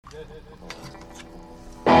Bitches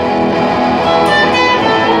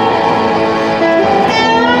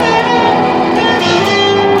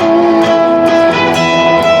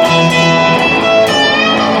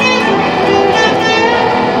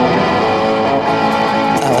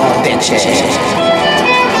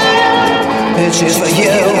for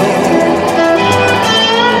you.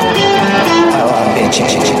 I want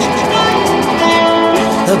bitches.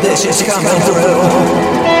 The bitches coming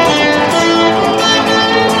through.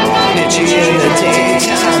 Bitchy in the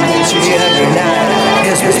daytime, bitchy every night.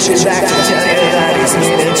 His bitches back to tell you that he's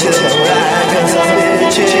leaning to the right. 'Cause I'm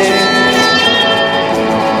bitchy.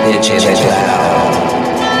 Bitchy the clown.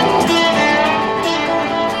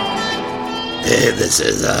 Hey, this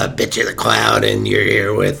is Bitchy the Clown, and you're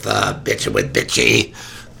here with Bitchin' with Bitchy.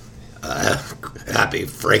 Happy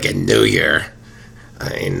friggin' New Year. I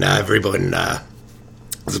mean, everyone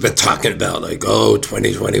has been talking about, like, oh,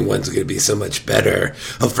 2021's going to be so much better.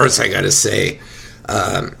 Well, first I got to say,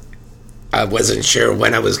 I wasn't sure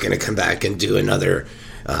when I was going to come back and do another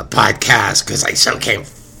podcast, because I still can't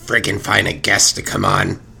friggin' find a guest to come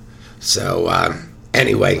on. So,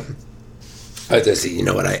 anyway, I just, you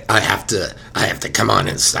know what, I have to come on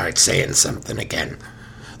and start saying something again.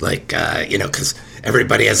 Like, because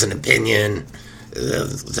everybody has an opinion,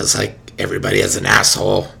 just like everybody has an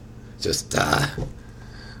asshole. Just,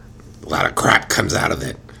 a lot of crap comes out of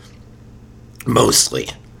it. Mostly.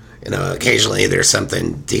 Occasionally there's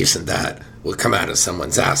something decent that will come out of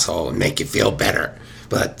someone's asshole and make you feel better,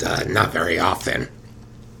 but not very often.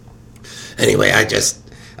 Anyway, I just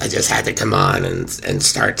had to come on and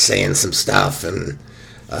start saying some stuff and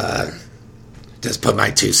just put my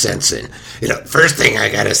 2 cents in. First thing I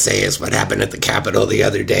gotta say is what happened at the Capitol the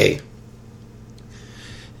other day.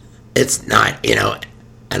 It's not,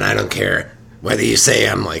 and I don't care whether you say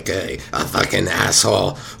I'm like a fucking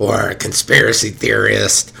asshole or a conspiracy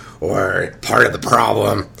theorist or part of the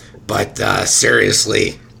problem, but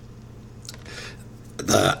seriously,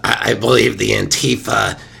 I believe the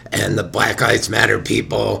Antifa and the Black Lives Matter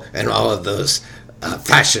people and all of those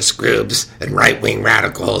fascist groups and right-wing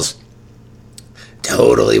radicals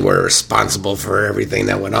totally were responsible for everything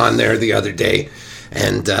that went on there the other day.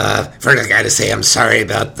 And first I got to say I'm sorry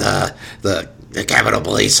about the Capitol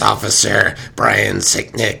Police officer, Brian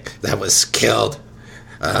Sicknick, that was killed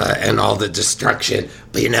and all the destruction.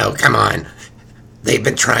 But, come on. They've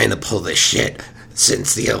been trying to pull this shit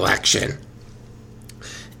since the election.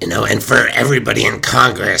 And for everybody in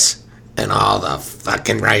Congress and all the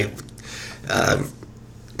fucking right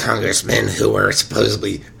congressmen who are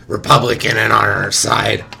supposedly Republican and on our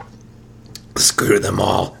side, screw them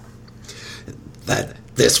all. That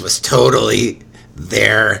this was totally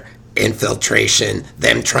their infiltration,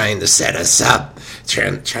 them trying to set us up,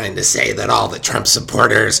 trying to say that all the Trump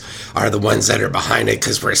supporters are the ones that are behind it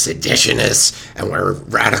because we're seditionists and we're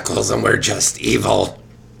radicals and we're just evil.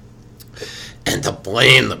 And to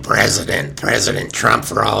blame the President Trump,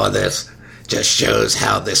 for all of this just shows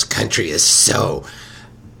how this country is so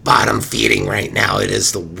bottom-feeding right now. It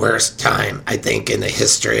is the worst time, I think, in the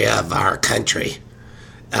history of our country.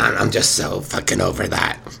 And I'm just so fucking over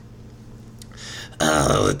that.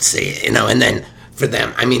 Let's see, and then for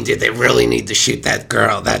them, I mean, did they really need to shoot that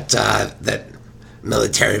girl, that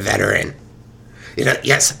military veteran?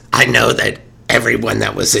 Yes, I know that everyone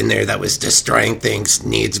that was in there that was destroying things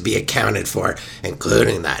needs to be accounted for,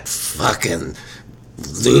 including that fucking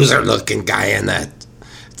loser-looking guy in that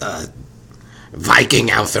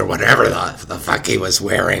Viking outfit or whatever the fuck he was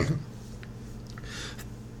wearing.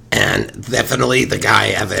 And definitely the guy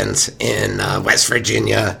Evans in West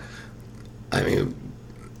Virginia. I mean,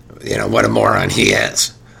 what a moron he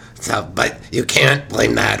is. So, but you can't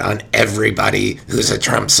blame that on everybody who's a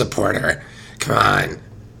Trump supporter. Come on.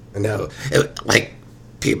 Like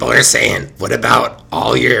people are saying, what about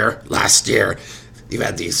all year, last year, you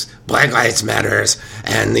had these Black Lives Matters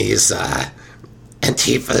and these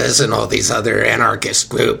Antifas and all these other anarchist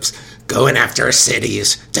groups going after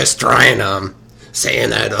cities, destroying them, saying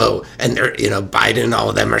that, and they're, Biden and all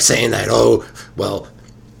of them are saying that, well,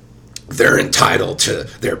 they're entitled to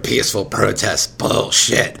their peaceful protests.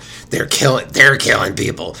 Bullshit. They're killing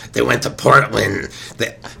people. They went to Portland.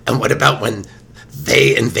 And what about when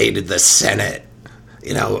they invaded the Senate,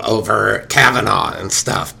 over Kavanaugh and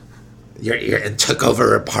stuff? It took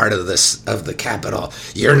over a part of the Capitol.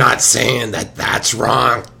 You're not saying that that's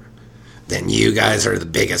wrong? Then you guys are the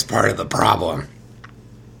biggest part of the problem.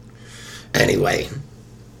 Anyway,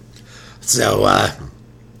 so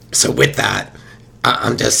with that,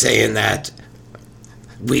 I'm just saying that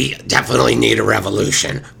we definitely need a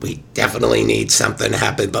revolution. We definitely need something to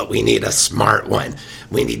happen, but we need a smart one.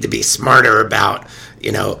 We need to be smarter about,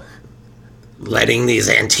 letting these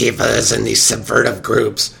Antifas and these subversive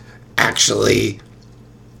groups actually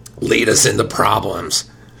lead us into problems.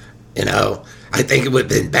 I think it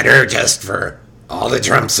would have been better just for all the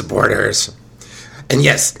Trump supporters. And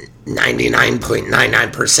yes,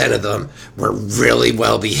 99.99% of them were really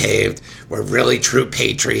well behaved, were really true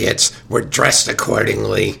patriots, were dressed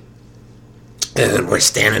accordingly, and were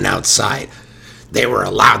standing outside. They were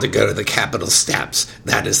allowed to go to the Capitol steps.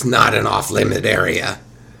 That is not an off-limit area.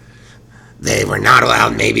 They were not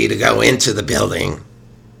allowed maybe to go into the building.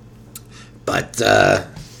 But, I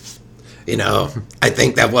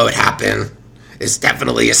think that what would happen is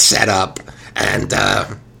definitely a setup. And,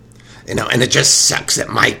 and it just sucks that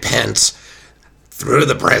Mike Pence threw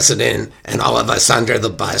the president and all of us under the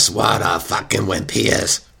bus. What a fucking wimp he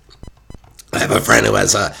is. I have a friend who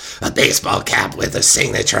has a baseball cap with a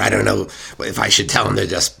signature. I don't know if I should tell him to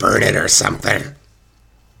just burn it or something.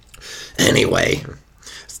 Anyway,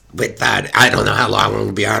 with that, I don't know how long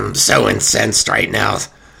we'll be on. I'm so incensed right now.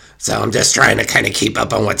 So I'm just trying to kind of keep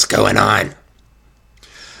up on what's going on.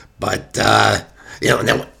 But, and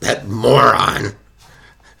then that moron,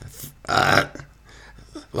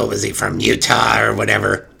 what was he, from Utah or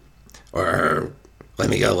whatever? Or let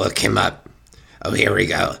me go look him up. Oh, here we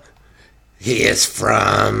go. He is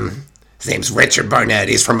from, his name's Richard Barnett.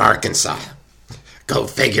 He's from Arkansas. Go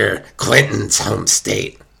figure, Clinton's home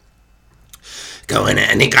state. Going,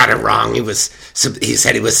 and he got it wrong. He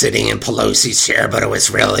said he was sitting in Pelosi's chair, but it was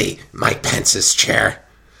really Mike Pence's chair.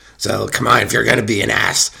 So come on, if you're going to be an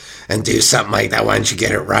ass and do something like that, why don't you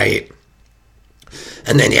get it right?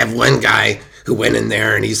 And then you have one guy who went in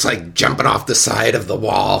there and he's like jumping off the side of the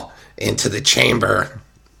wall into the chamber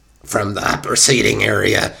from the upper seating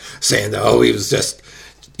area, saying that, he was just,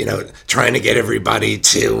 trying to get everybody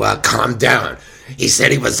to calm down. He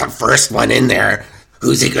said he was the first one in there.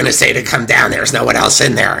 Who's he going to say to come down? There's no one else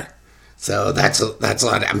in there. So that's a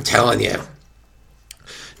lot. I'm telling you.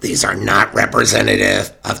 These are not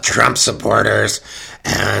representative of Trump supporters.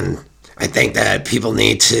 And I think that people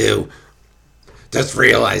need to just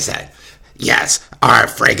realize that. Yes, our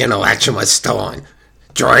friggin' election was stolen.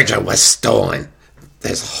 Georgia was stolen.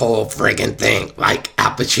 This whole friggin' thing, like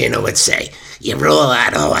Al Pacino would say, you rule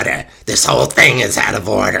out of order. This whole thing is out of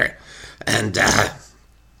order. And,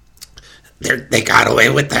 they got away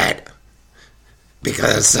with that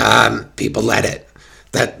because people let it.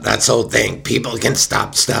 That's the whole thing. People can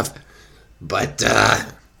stop stuff, but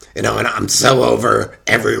and I'm so over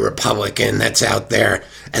every Republican that's out there.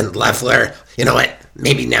 And Loeffler, you know what?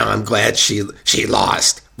 Maybe now I'm glad she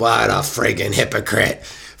lost. What a friggin' hypocrite!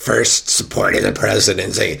 First supporting the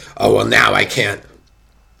presidency. Oh well, now I can't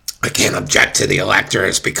object to the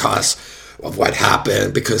electors because of what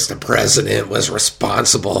happened, because the president was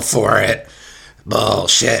responsible for it.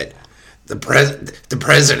 Bullshit. The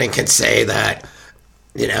president can say that,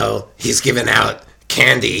 he's giving out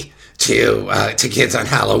candy to kids on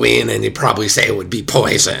Halloween, and he'd probably say it would be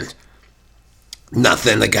poison.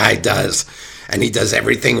 Nothing the guy does, and he does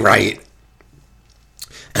everything right.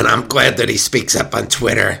 And I'm glad that he speaks up on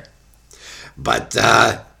Twitter. But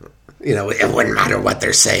it wouldn't matter what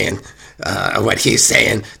they're saying. What he's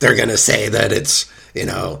saying, they're going to say that it's,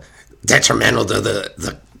 detrimental to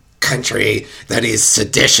the country, that he's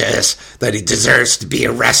seditious, that he deserves to be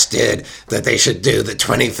arrested, that they should do the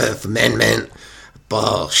 25th Amendment.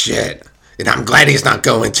 Bullshit. I'm glad he's not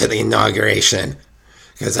going to the inauguration,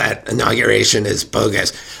 because that inauguration is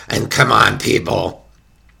bogus. And come on, people.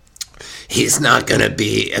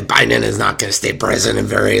 Biden is not going to stay president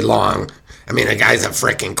very long. I mean, the guy's a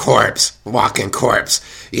freaking corpse, walking corpse.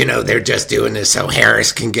 They're just doing this so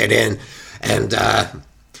Harris can get in. And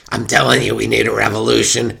I'm telling you, we need a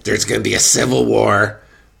revolution. There's going to be a civil war.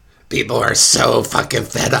 People are so fucking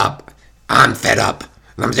fed up. I'm fed up.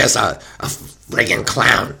 And I'm just a friggin'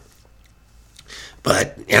 clown.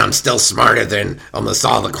 But, I'm still smarter than almost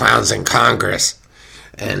all the clowns in Congress.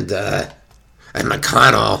 And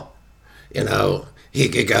McConnell, he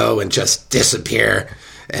could go and just disappear.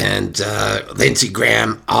 And Lindsey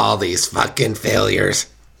Graham, all these fucking failures.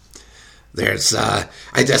 There's, I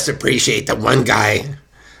just appreciate the one guy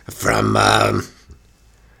from, what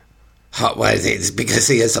is it? Because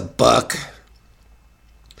he has a book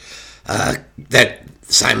that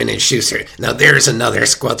Simon & Schuster. Now, there's another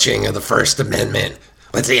squelching of the First Amendment.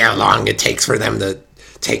 Let's see how long it takes for them to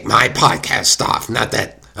take my podcast off. Not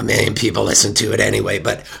that a million people listen to it anyway,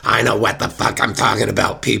 but I know what the fuck I'm talking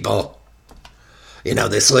about, people.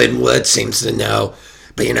 This Lynn Wood seems to know.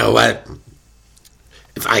 But you know what?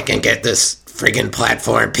 If I can get this friggin'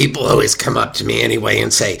 platform, people always come up to me anyway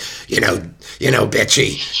and say,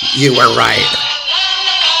 bitchy, you were right.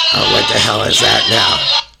 Oh, what the hell is that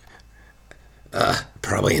now?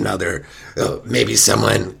 Probably another, maybe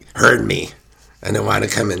someone heard me and they want to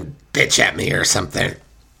come and bitch at me or something.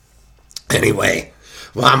 Anyway,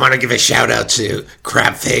 well, I want to give a shout out to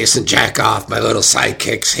Crabface and Jack Off, my little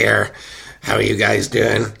sidekicks here. How are you guys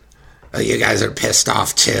doing? Oh, you guys are pissed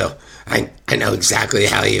off too. I know exactly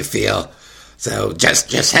how you feel. So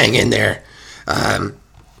just hang in there.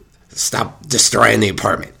 Stop destroying the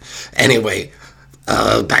apartment. Anyway,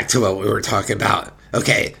 back to what we were talking about.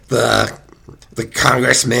 Okay, the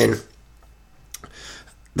congressman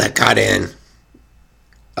that got in,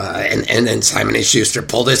 and then Simon & Schuster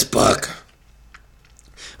pulled his book,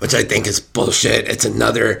 which I think is bullshit. It's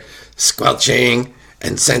another squelching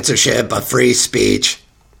and censorship of free speech.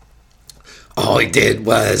 All he did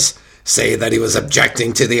was say that he was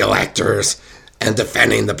objecting to the electors and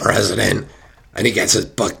defending the president, and he gets his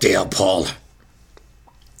book deal pulled.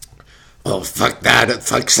 Well, fuck that.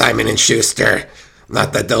 Fuck Simon & Schuster.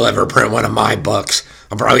 Not that they'll ever print one of my books.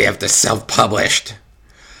 I'll probably have to self-published.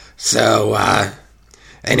 So,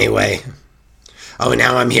 anyway. Oh,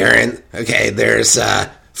 now I'm hearing, okay, there's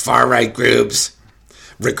far-right groups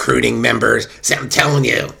recruiting members. See, I'm telling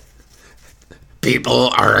you, people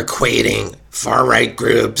are equating far-right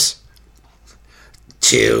groups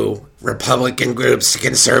to Republican groups, to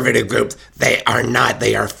conservative groups. They are not.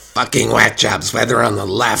 They are fucking whack jobs, whether on the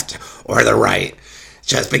left or the right.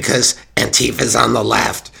 Just because Antifa's on the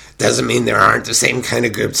left doesn't mean there aren't the same kind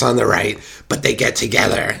of groups on the right, but they get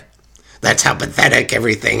together. That's how pathetic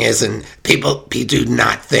everything is, and people do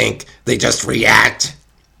not think. They just react.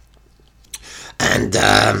 And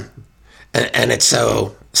it's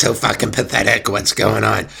so fucking pathetic what's going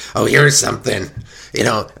on. Oh, here's something.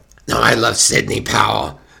 No, I love Sidney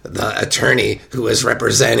Powell, the attorney who was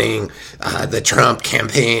representing the Trump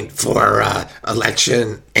campaign for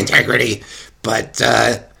election integrity. But,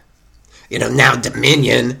 now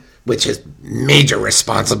Dominion, which is major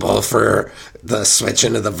responsible for the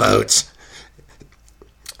switching of the votes,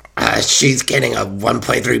 she's getting a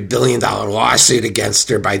 $1.3 billion lawsuit against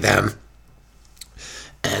her by them.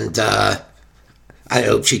 And I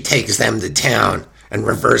hope she takes them to town and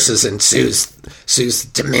reverses and sues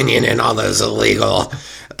Dominion and all those illegal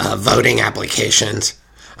voting applications.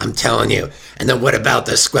 I'm telling you. And then what about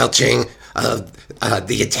the squelching of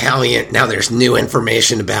the Italian? Now there's new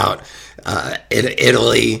information about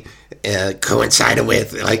Italy coincided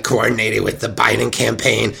with, coordinated with the Biden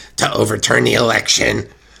campaign to overturn the election.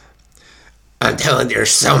 I'm telling you,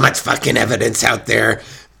 there's so much fucking evidence out there.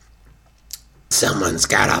 Someone's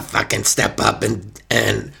gotta fucking step up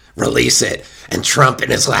and release it. And Trump,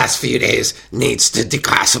 in his last few days, needs to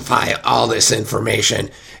declassify all this information.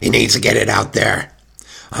 He needs to get it out there.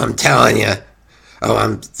 I'm telling you. Oh,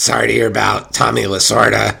 I'm sorry to hear about Tommy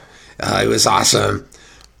Lasorda. It was awesome.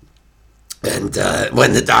 And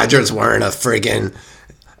when the Dodgers weren't a friggin'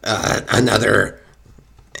 another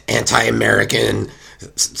anti-American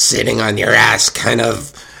sitting on your ass kind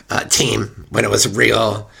of team, when it was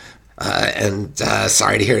real. And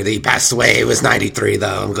sorry to hear that he passed away. He was 93,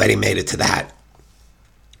 though. I'm glad he made it to that.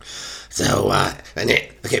 So,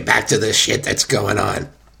 okay, back to the shit that's going on.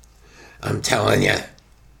 I'm telling you,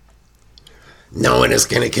 no one is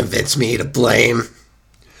going to convince me to blame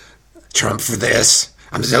Trump for this.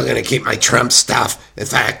 I'm still going to keep my Trump stuff. In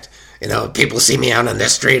fact, if people see me out on the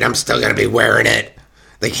street, I'm still going to be wearing it.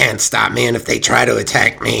 They can't stop me, and if they try to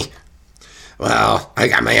attack me, well, I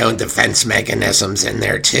got my own defense mechanisms in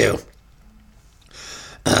there, too.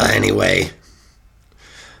 Anyway,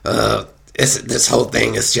 this whole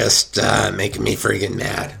thing is just making me friggin'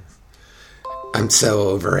 mad. I'm so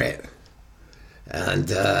over it.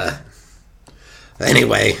 And,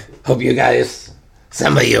 anyway, hope you guys,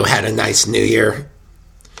 some of you had a nice New Year.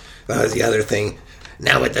 That was the other thing.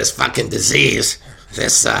 Now with this fucking disease,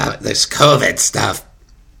 this COVID stuff,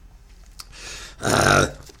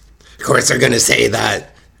 of course they're going to say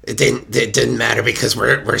that it didn't matter because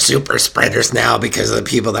we're super spreaders now because of the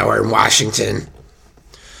people that were in Washington.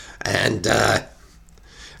 And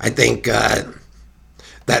I think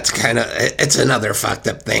that's kind of, it's another fucked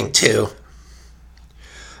up thing too.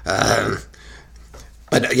 But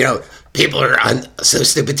people are so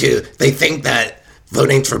stupid too. They think that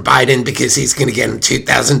voting for Biden because he's going to get him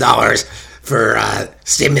 $2,000 for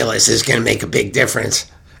stimulus is going to make a big difference.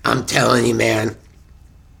 I'm telling you, man.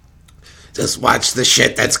 Just watch the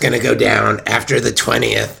shit that's going to go down after the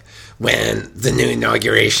 20th when the new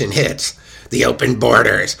inauguration hits. The open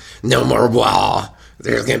borders, no more wall.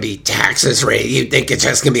 There's going to be taxes raised. You think it's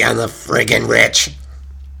just going to be on the friggin' rich.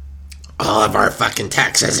 all of our fucking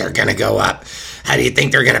taxes are going to go up. How do you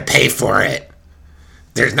think they're going to pay for it?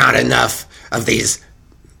 There's not enough of these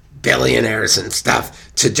billionaires and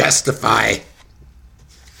stuff to justify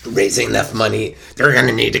raising enough money. They're going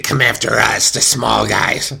to need to come after us, the small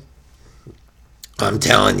guys. I'm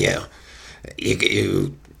telling you,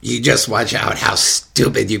 you just watch out how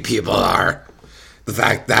stupid you people are. The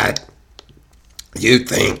fact that you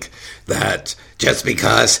think that just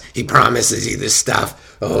because he promises you this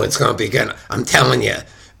stuff, oh, it's going to be good. I'm telling you,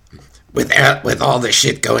 with all the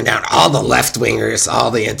shit going down, all the left-wingers,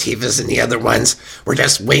 all the Antifas and the other ones, were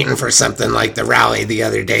just waiting for something like the rally the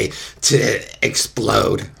other day to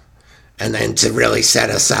explode and then to really set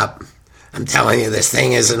us up. I'm telling you, this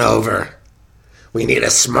thing isn't over. We need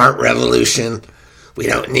a smart revolution. We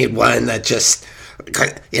don't need one that just,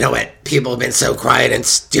 you know what, people have been so quiet and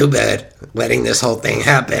stupid letting this whole thing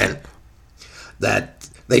happen that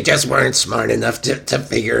they just weren't smart enough to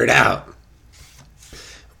figure it out.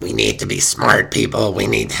 We need to be smart people. We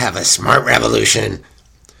need to have a smart revolution,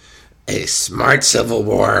 a smart civil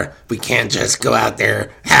war. We can't just go out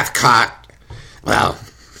there half-cocked. Well,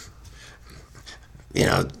 you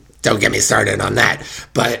know, don't get me started on that.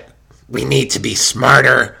 But we need to be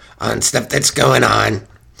smarter on stuff that's going on,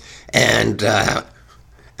 and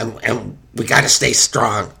we got to stay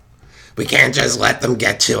strong. We can't just let them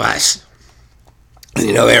get to us. And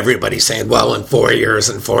you know, everybody's saying, well, in 4 years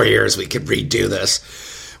we could redo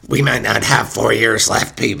this. We might not have 4 years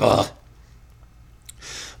left, people.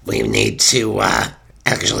 We need to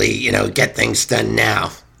actually, you know, get things done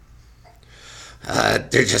now.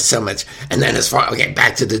 There's just so much. And then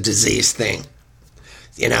back to the disease thing.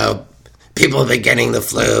 You know, people have been getting the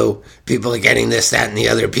flu. People are getting this, that, and the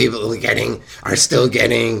other. People are still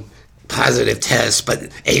getting positive tests, but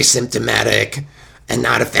asymptomatic and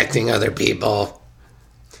not affecting other people.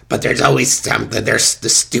 But there's always something. There's the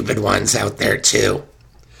stupid ones out there, too,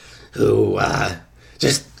 who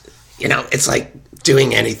just, you know, it's like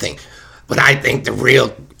doing anything. But I think the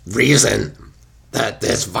real reason that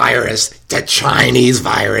this virus, the Chinese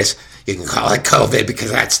virus, you can call it COVID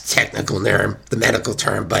because that's the technical term, the medical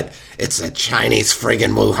term, but it's a Chinese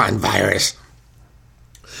friggin' Wuhan virus,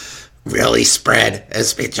 really spread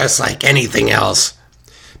as just like anything else.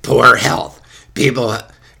 Poor health. People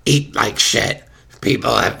eat like shit.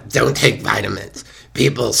 People don't take vitamins.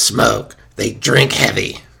 People smoke. They drink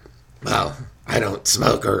heavy. Well, I don't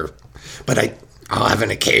smoke, but I'll have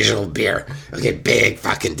an occasional beer. Okay, big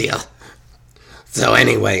fucking deal. So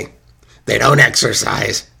anyway, they don't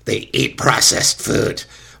exercise. They eat processed food.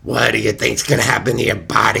 What do you think's going to happen to your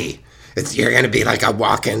body? You're going to be like a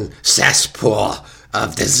walking cesspool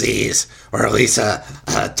of disease, or at least a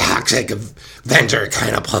toxic Avenger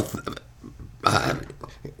kind of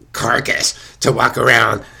carcass to walk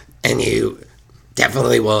around, and you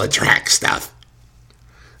definitely will attract stuff.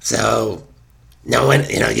 So, no one,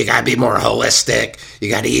 you know, you got to be more holistic. You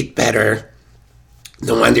got to eat better.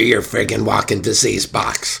 No wonder you're friggin' walking disease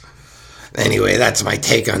box. Anyway, that's my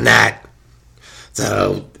take on that.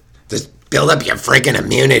 So, just build up your friggin'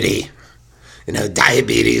 immunity. You know,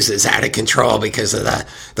 diabetes is out of control because of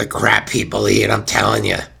the crap people eat, I'm telling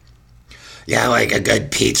you. Yeah, like a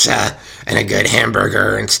good pizza and a good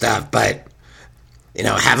hamburger and stuff, but, you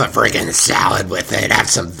know, have a friggin' salad with it. Have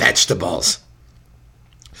some vegetables.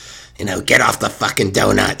 You know, get off the fucking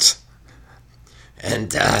donuts.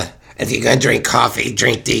 And, if you're going to drink coffee,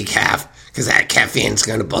 drink decaf, because that caffeine's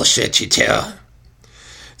going to bullshit you too.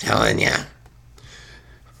 Telling you.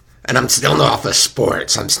 And I'm still not off of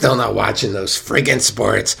sports. I'm still not watching those friggin'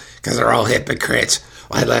 sports, because they're all hypocrites.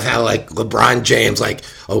 I love how, like, LeBron James, like,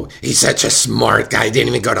 oh, he's such a smart guy, didn't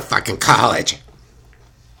even go to fucking college.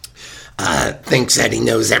 Thinks that he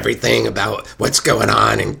knows everything about what's going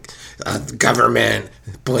on, and the government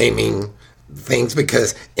blaming things,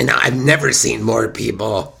 because, you know, I've never seen more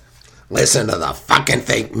people listen to the fucking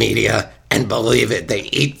fake media and believe it. They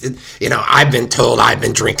eat, you know, I've been told I've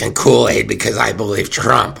been drinking Kool-Aid because I believe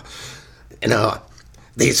Trump. You know,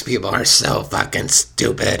 these people are so fucking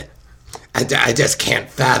stupid. I just can't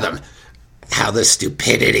fathom how the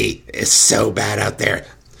stupidity is so bad out there.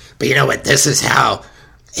 But you know what? This is how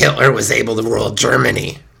Hitler was able to rule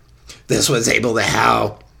Germany. This was able to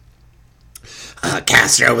how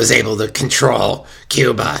Castro was able to control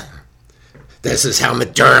Cuba. This is how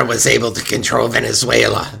Maduro was able to control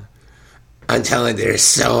Venezuela. I'm telling you, there's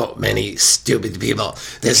so many stupid people.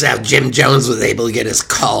 This is how Jim Jones was able to get his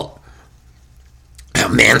cult. How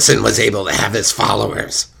Manson was able to have his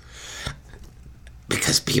followers.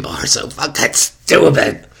 Because people are so fucking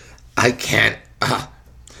stupid. I can't.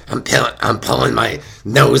 I'm pulling my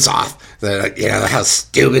nose off. You know how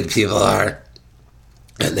stupid people are.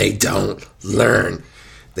 and they don't learn.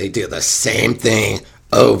 They do the same thing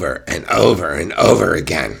over and over and over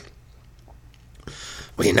again.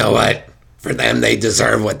 Well, you know what? For them, they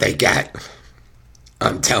deserve what they get.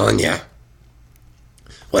 I'm telling you.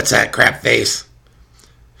 What's that crap face?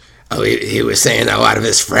 Oh, he was saying a lot of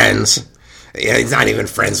his friends. Yeah, he's not even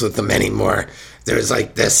friends with them anymore. There's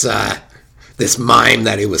like this mime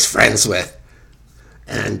that he was friends with.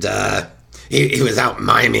 And he was out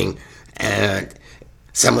miming, and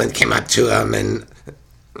someone came up to him and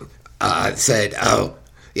said, "Oh,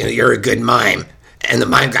 you're a good mime." And the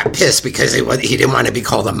mime got pissed because he didn't want to be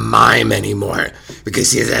called a mime anymore,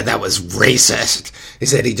 because he said that was racist. He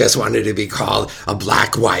said he just wanted to be called a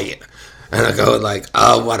black white. And I go like,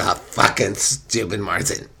 oh, what a fucking stupid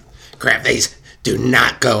Martin. Crapface, do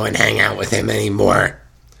not go and hang out with him anymore.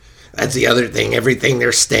 That's the other thing. Everything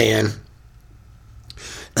they're saying,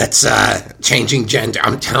 that's changing gender.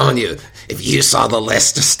 I'm telling you, if you saw the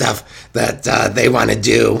list of stuff that they want to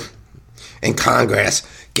do in Congress,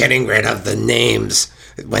 getting rid of the names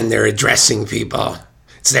when they're addressing people.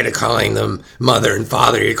 Instead of calling them mother and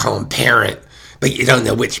father, you call them parent. But you don't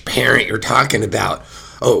know which parent you're talking about.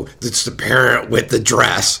 Oh, it's the parent with the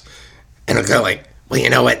dress. And I'll go like, well, you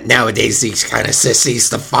know what? Nowadays, these kind of sissies,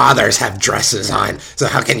 the fathers have dresses on. So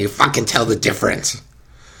how can you fucking tell the difference?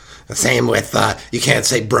 The same with, you can't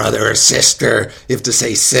say brother or sister. You have to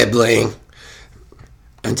say sibling.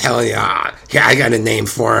 I'm telling you, here, I got a name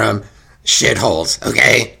for them. Shitholes,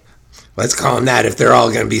 okay? Let's call them that if they're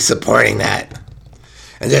all going to be supporting that.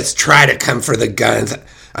 And just try to come for the guns.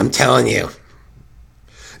 I'm telling you.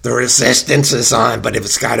 The resistance is on, but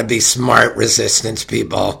it's got to be smart resistance,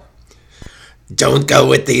 people. Don't go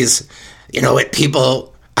with these, what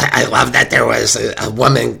people... I love that there was a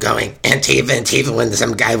woman going, Antifa, when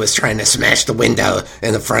some guy was trying to smash the window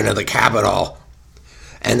in the front of the Capitol.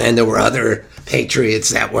 And then there were other patriots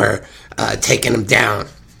that were taking him down.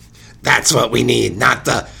 That's what we need, not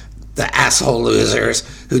the asshole losers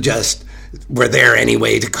who just were there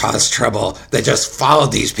anyway to cause trouble, that just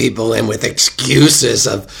followed these people in with excuses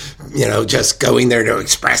of, just going there to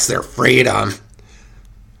express their freedom.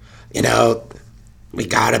 We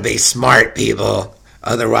gotta be smart, people.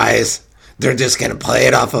 Otherwise, they're just gonna play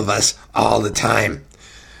it off of us all the time.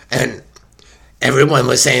 And everyone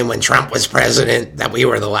was saying when Trump was president that we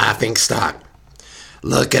were the laughing stock.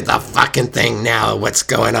 Look at the fucking thing now, what's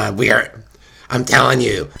going on. I'm telling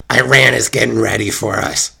you, Iran is getting ready for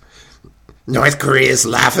us. North Korea is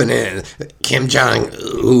laughing, and Kim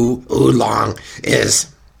Jong-un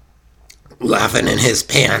is laughing in his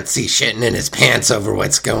pants. He's shitting in his pants over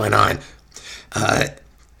what's going on.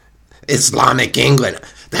 Islamic England,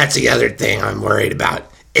 that's the other thing I'm worried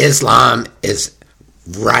about. Islam is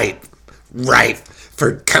ripe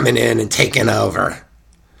for coming in and taking over.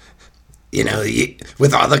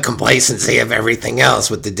 With all the complacency of everything else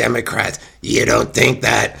with the Democrats, you don't think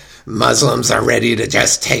that Muslims are ready to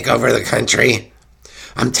just take over the country?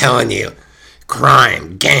 I'm telling you,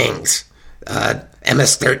 crime, gangs,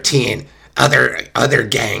 MS-13, other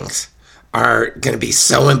gangs are going to be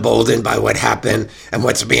so emboldened by what happened and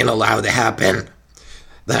what's being allowed to happen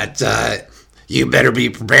that you better be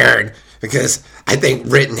prepared, because I think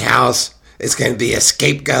Rittenhouse is going to be a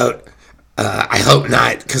scapegoat. I hope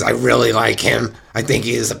not, because I really like him. I think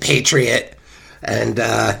he is a patriot. And,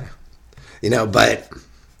 but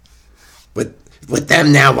with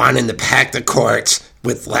them now wanting to pack the courts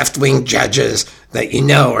with left-wing judges that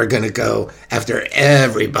are going to go after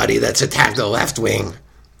everybody that's attacked the left wing,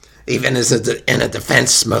 even as in a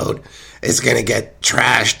defense mode, is going to get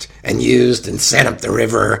trashed and used and sent up the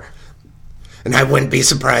river. And I wouldn't be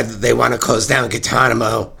surprised if they want to close down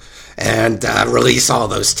Guantanamo and release all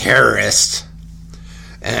those terrorists.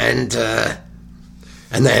 And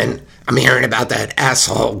then I'm hearing about that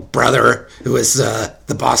asshole brother who was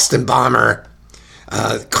the Boston bomber,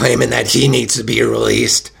 claiming that he needs to be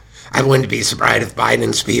released. I wouldn't be surprised if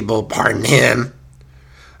Biden's people pardon him.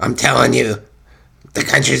 I'm telling you, the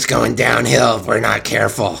country's going downhill if we're not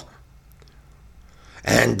careful.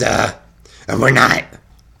 And we're not.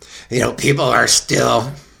 People are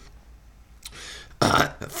still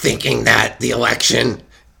thinking that the election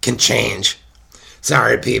can change.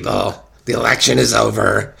 Sorry, people. The election is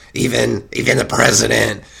over. Even the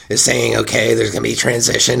president is saying, okay, there's going to be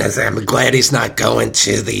transition. I'm glad he's not going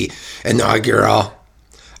to the inaugural.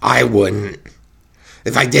 I wouldn't.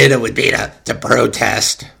 If I did, it would be to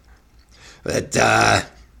protest. But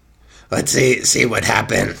let's see what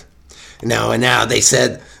happened. And now they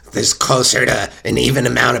said there's closer to an even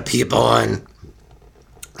amount of people on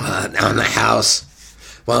the House.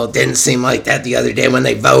 Well, it didn't seem like that the other day when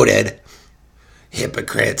they voted.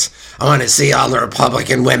 hypocrites. I want to see all the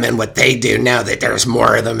Republican women, what they do now that there's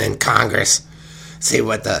more of them in Congress. See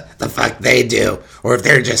what the fuck they do. Or if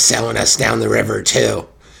they're just selling us down the river too,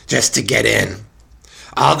 just to get in.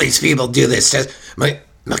 All these people do this. Just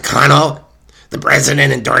McConnell, the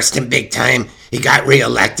president, endorsed him big time. He got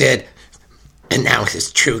reelected. And now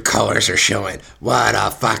his true colors are showing. What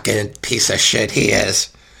a fucking piece of shit he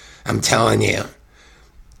is. I'm telling you.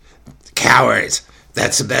 Cowards.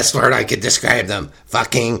 That's the best word I could describe them.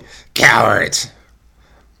 Fucking cowards.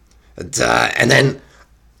 And then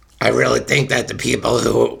I really think that the people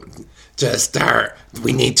who just are,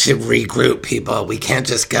 we need to regroup people. We can't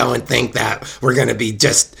just go and think that we're going to be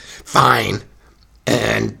just fine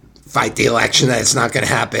and fight the election. That's not going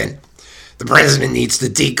to happen. The president needs to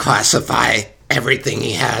declassify everything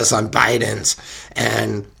he has on Biden's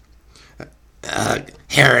and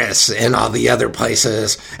Harris and all the other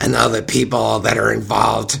places and all the people that are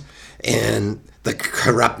involved in the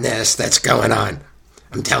corruptness that's going on.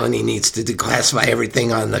 I'm telling you, he needs to declassify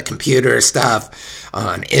everything on the computer stuff,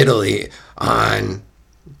 on Italy, on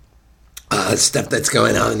stuff that's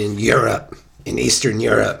going on in Europe, in Eastern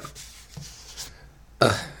Europe.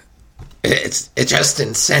 It just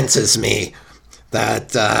incenses me that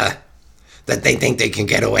that they think they can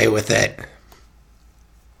get away with it.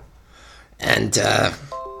 And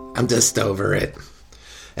I'm just over it.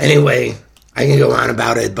 Anyway, I can go on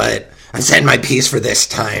about it, but I said my piece for this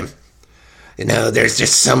time. You know, there's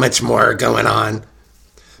just so much more going on.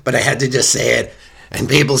 But I had to just say it. And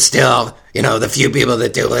people still, you know, the few people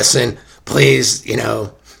that do listen, please, you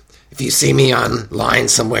know, if you see me online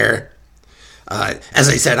somewhere, as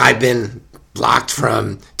I said, I've been blocked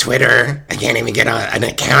from Twitter. I can't even get an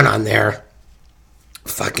account on there.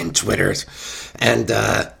 Fucking Twitters. And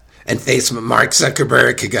Facebook, Mark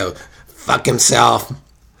Zuckerberg could go fuck himself.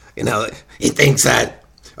 You know, he thinks that,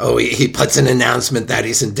 he puts an announcement that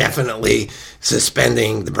he's indefinitely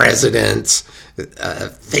suspending the president's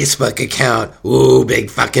Facebook account. Ooh, big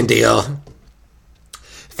fucking deal.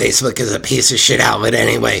 Facebook is a piece of shit outlet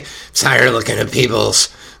anyway. I'm tired of looking at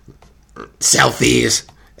people's selfies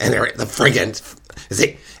and they're the friggin'.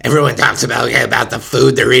 Everyone talks about the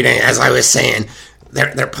food they're eating. As I was saying,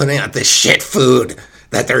 they're putting out this shit food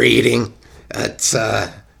that they're eating. It's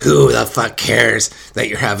who the fuck cares that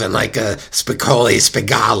you're having like a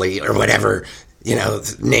Spicoli or whatever, you know,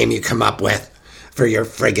 name you come up with for your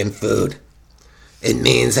friggin' food. It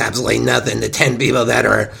means absolutely nothing to 10 people that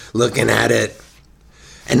are looking at it.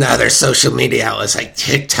 And the other social media outlets like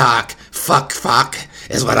TikTok, fuck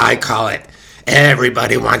is what I call it.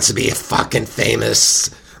 Everybody wants to be a fucking famous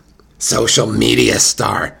social media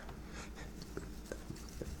star.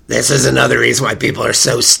 This is another reason why people are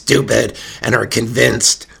so stupid and are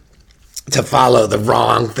convinced to follow the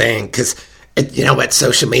wrong thing. Because, you know what,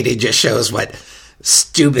 social media just shows what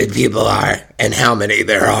stupid people are and how many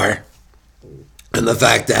there are. And the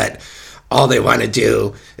fact that all they want to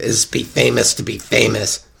do is be famous to be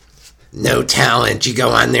famous. No talent. You go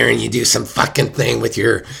on there and you do some fucking thing with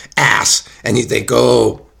your ass. And you think,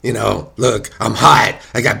 oh, you know, look, I'm hot.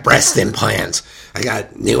 I got breast implants. I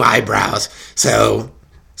got new eyebrows. So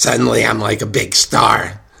suddenly I'm like a big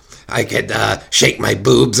star. I could shake my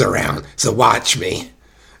boobs around, so watch me.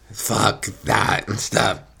 Fuck that and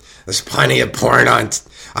stuff. There's plenty of porn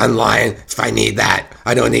online if I need that.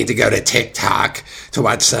 I don't need to go to TikTok to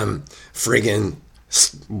watch some friggin'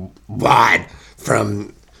 wad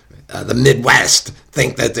from the Midwest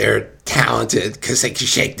think that they're talented because they can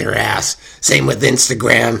shake their ass. Same with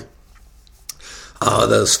Instagram. All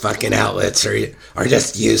those fucking outlets are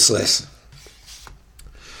just useless.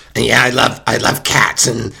 And yeah, I love cats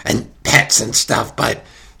and pets and stuff, but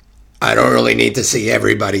I don't really need to see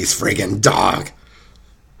everybody's friggin' dog.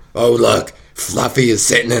 Oh, look, Fluffy is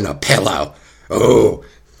sitting in a pillow. Oh,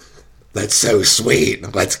 that's so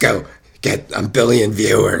sweet. Let's go get a billion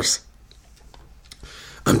viewers.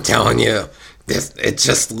 I'm telling you, it's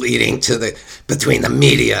just leading to between the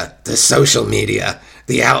media, the social media,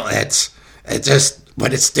 the outlets.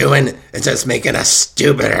 What it's doing, it's just making us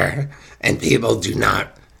stupider, and people do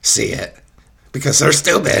not see it because they're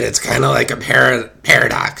stupid. It's kind of like a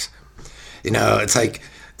paradox. You know, it's like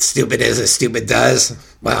stupid is as stupid does.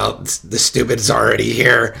 Well, the stupid is already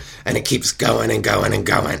here and it keeps going and going and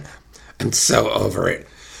going. I'm so over it.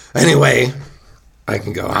 Anyway, I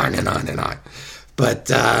can go on and on and on. But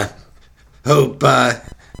hope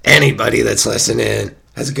anybody that's listening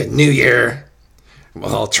has a good new year.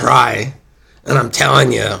 Well, I'll try. And I'm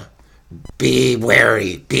telling you, be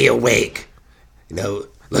wary, be awake. You know,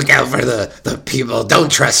 look out for the people.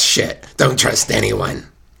 Don't trust shit. Don't trust anyone.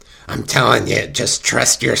 I'm telling you, just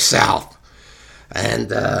trust yourself. And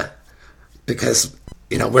because,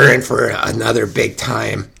 we're in for another big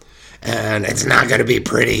time, and it's not going to be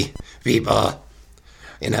pretty, people.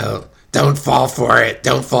 Don't fall for it.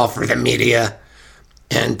 Don't fall for the media.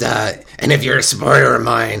 And if you're a supporter of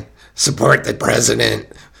mine, support the president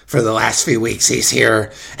for the last few weeks he's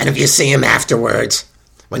here. And if you see him afterwards,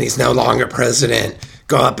 when he's no longer president,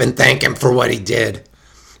 go up and thank him for what he did.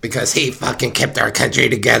 Because he fucking kept our country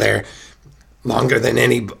together longer than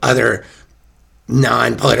any other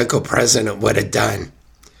non-political president would have done.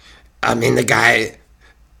 I mean, the guy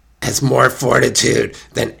has more fortitude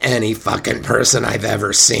than any fucking person I've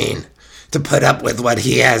ever seen to put up with what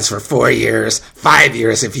he has for 4 years, 5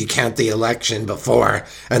 years if you count the election before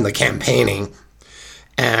and the campaigning,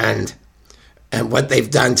 and what they've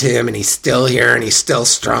done to him, and he's still here and he's still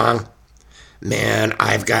strong. Man,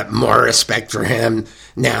 I've got more respect for him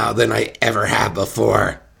now than I ever have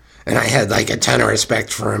before. And I had like a ton of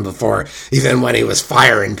respect for him before, even when he was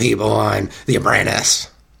firing people on The Apprentice.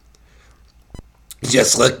 You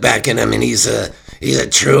just look back at him and he's a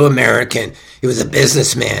true American. He was a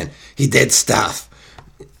businessman. He did stuff.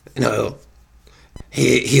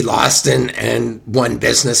 He lost and won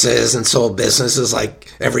businesses and sold businesses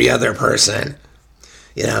like every other person.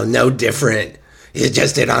 No different. He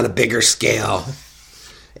just did on a bigger scale.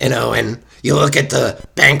 And you look at the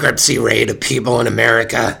bankruptcy rate of people in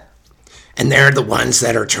America, and they're the ones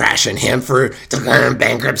that are trashing him for declaring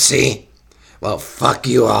bankruptcy. Well, fuck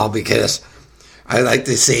you all, because I like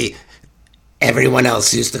to see everyone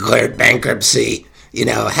else who's declared bankruptcy,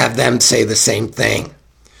 have them say the same thing.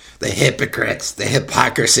 The hypocrites, the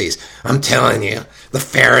hypocrisies. I'm telling you, the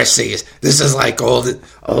Pharisees. This is like old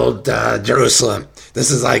Jerusalem.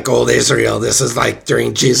 This is like old Israel. This is like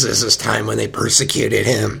during Jesus' time when they persecuted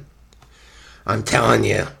him. I'm telling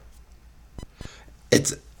you.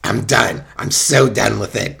 I'm done. I'm so done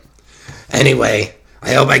with it. Anyway,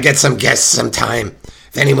 I hope I get some guests sometime.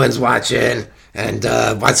 If anyone's watching and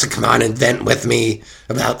wants to come on and vent with me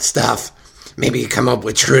about stuff, maybe come up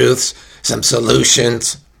with truths, some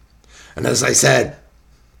solutions. And as I said,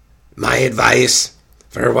 my advice,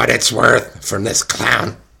 for what it's worth, from this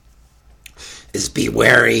clown, is be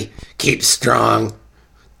wary, keep strong,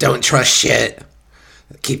 don't trust shit,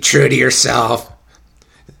 keep true to yourself,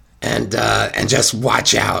 and just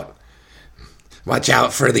watch out. Watch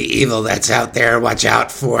out for the evil that's out there. Watch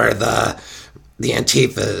out for the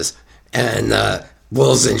Antifas and the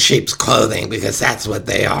wolves in sheep's clothing, because that's what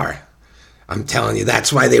they are. I'm telling you,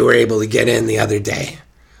 that's why they were able to get in the other day.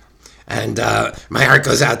 And my heart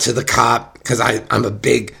goes out to the cop, because I'm a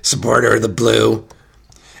big supporter of the blue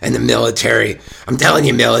and the military. I'm telling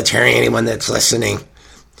you, military, anyone that's listening,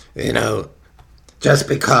 just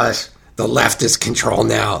because the left is control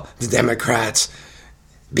now, the Democrats,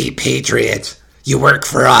 be patriots. You work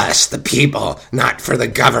for us, the people, not for the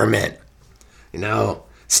government.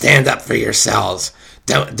 Stand up for yourselves.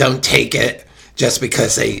 Don't take it just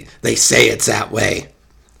because they say it's that way.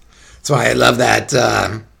 That's why I love that.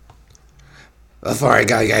 Before I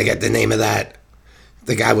gotta get the name of that,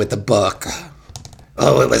 the guy with the book.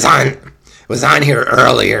 Oh, it was on here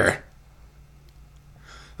earlier.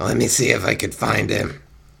 Well, let me see if I could find him.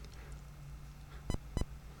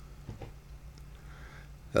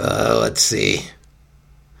 Let's see.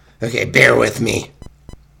 Okay, bear with me.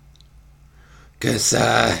 Because,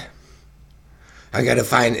 I gotta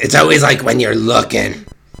find... It's always like when you're looking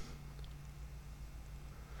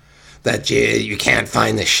that you can't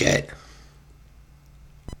find the shit.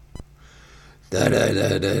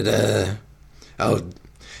 Oh,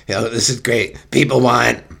 this is great. People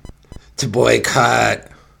want to boycott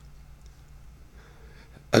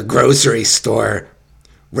a grocery store,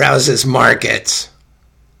 Rouse's Markets,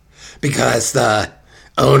 because the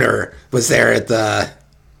owner was there at the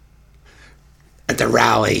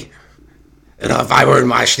rally. If I were in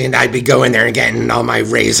Washington, I'd be going there and getting all my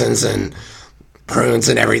raisins and prunes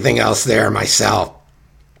and everything else there myself.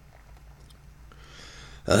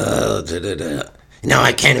 No,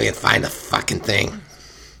 I can't even find the fucking thing.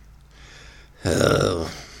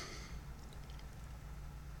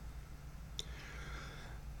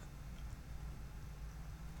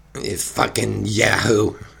 It's fucking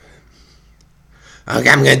Yahoo. Okay,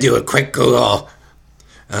 I'm gonna do a quick Google.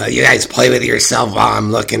 You guys play with yourself while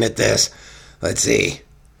I'm looking at this. Let's see.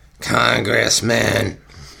 Congressman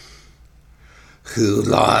who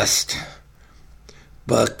lost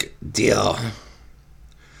book deal.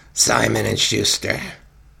 Simon and Schuster.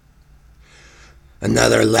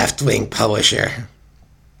 Another left-wing publisher.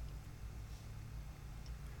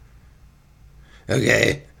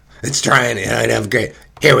 Okay, it's trying. I'd have great.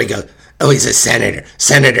 Here we go. Oh, he's a senator.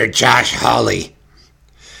 Senator Josh Hawley.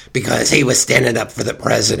 Because he was standing up for the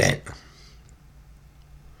president.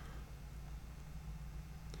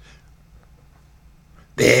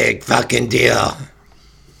 Big fucking deal.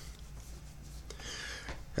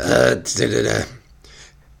 You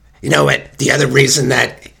know what? The other reason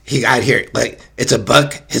that he got here, like, it's a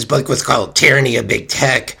book. His book was called Tyranny of Big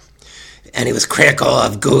Tech. And he was critical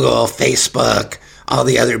of Google, Facebook, all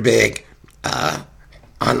the other big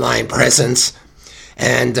online presence.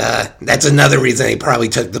 And that's another reason he probably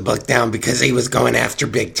took the book down, because he was going after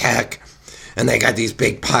big tech. And they got these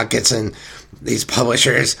big pockets, and these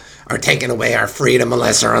publishers are taking away our freedom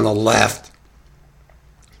unless they're on the left.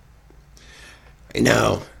 You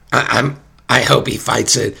know, I hope he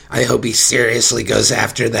fights it. I hope he seriously goes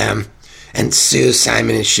after them and sues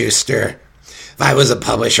Simon and Schuster. If I was a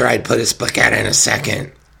publisher, I'd put his book out in a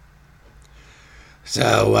second.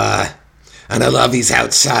 So, and I love he's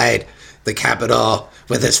outside the Capitol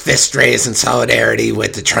with his fist raised in solidarity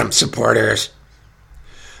with the Trump supporters.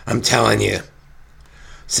 I'm telling you.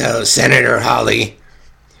 So, Senator Hawley,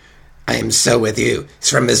 I am so with you. He's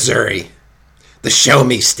from Missouri, the show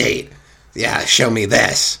me state. Yeah, show me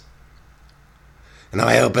this. And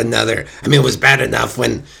I hope another. I mean, it was bad enough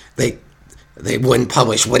when they wouldn't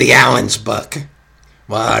publish Woody Allen's book.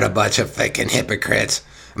 What a bunch of fucking hypocrites.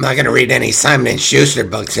 I'm not going to read any Simon & Schuster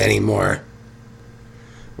books anymore.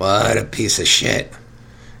 What a piece of shit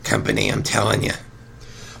company, I'm telling you.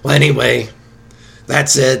 Well, anyway,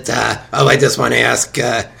 that's it. I just want to ask,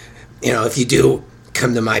 if you do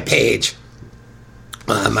come to my page,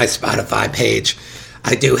 my Spotify page,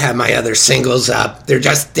 I do have my other singles up. They're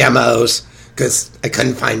just demos because I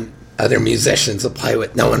couldn't find other musicians to play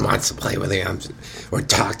with. No one wants to play with me or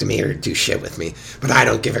talk to me or do shit with me. But I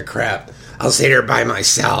don't give a crap. I'll sit here by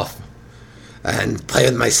myself and play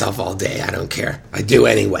with myself all day. I don't care. I do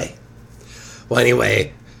anyway. Well,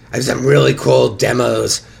 anyway, I have some really cool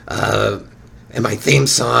demos in my theme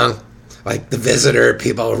song. Like The Visitor,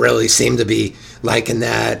 people really seem to be liking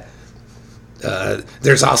that.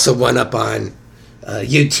 There's also one up on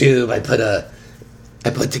YouTube. I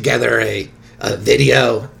put together a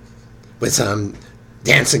video with some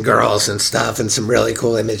dancing girls and stuff and some really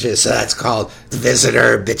cool images. So that's called The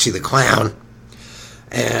Visitor, Bitchy the Clown.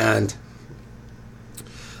 And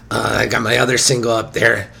I got my other single up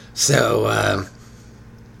there. So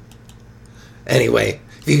anyway,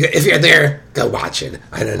 if you're there, go watch it.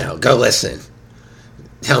 I don't know. Go listen.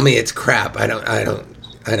 Tell me it's crap. I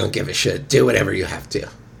don't give a shit. Do whatever you have to.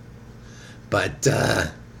 But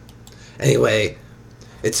anyway,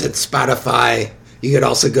 it's at Spotify. You could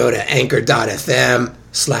also go to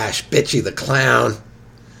anchor.fm/bitchytheclown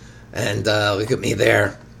and look at me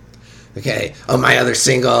there. Okay. Oh, my other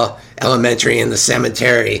single, Elementary in the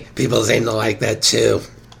Cemetery. People seem to like that too.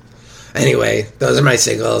 Anyway, those are my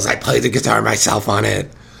singles. I play the guitar myself on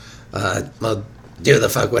it. Well, do the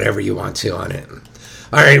fuck whatever you want to on it.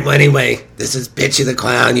 All right. Well, anyway, this is Bitchy the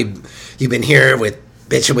Clown. You've been here with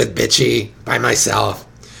Bitchy by myself.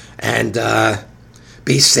 And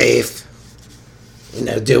be safe.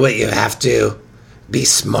 Do what you have to. Be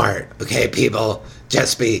smart, okay, people?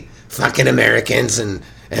 Just be fucking Americans and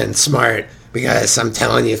smart, because I'm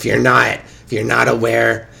telling you, if you're not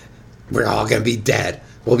aware, we're all going to be dead.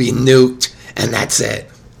 We'll be nuked, and that's it.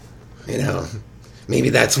 Maybe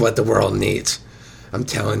that's what the world needs. I'm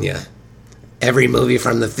telling you. Every movie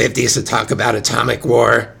from the 50s to talk about atomic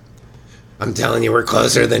war, I'm telling you, we're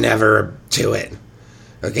closer than ever to it.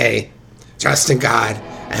 Okay? Trust in God,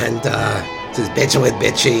 and this is Bitchin' with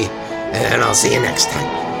Bitchy, and I'll see you next time.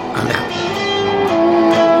 I'm out.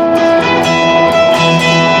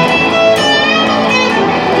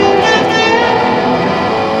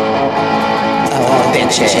 Oh,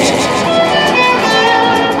 bitches.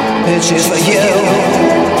 Bitches for you.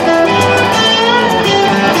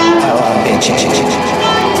 Oh, bitches.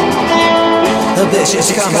 The bitches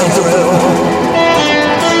coming through.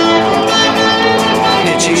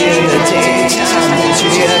 Bitchy in the daytime,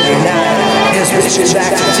 bitchy every night. His bitch is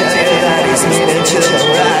back to tell you that he's moving to the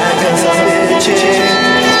right. 'Cause I'm bitchy.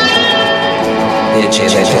 Bitchy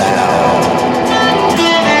the clown.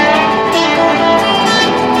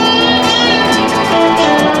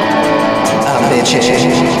 I'm bitchy.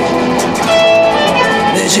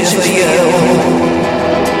 Bitches for you.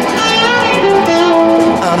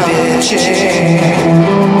 I'm bitchy.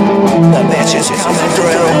 The bitch is coming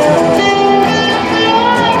through.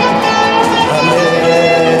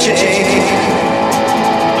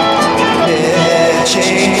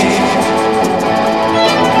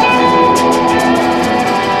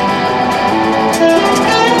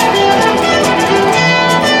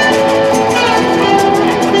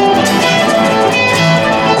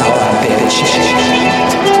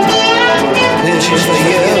 This is for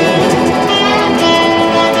you.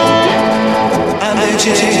 I'm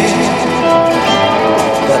bitchy.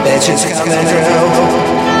 bitches coming through.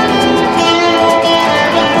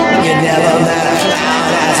 You never met a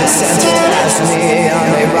clown as eccentric as me.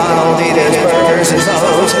 I'm a Ronald Eaters, burgers and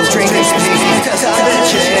O's, drinking speak, cause I'm the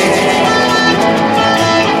chick.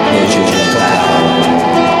 Bitches and clown.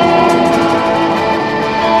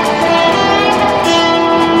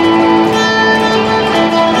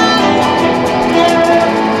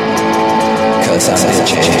 Cause I'm the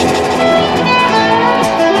chick.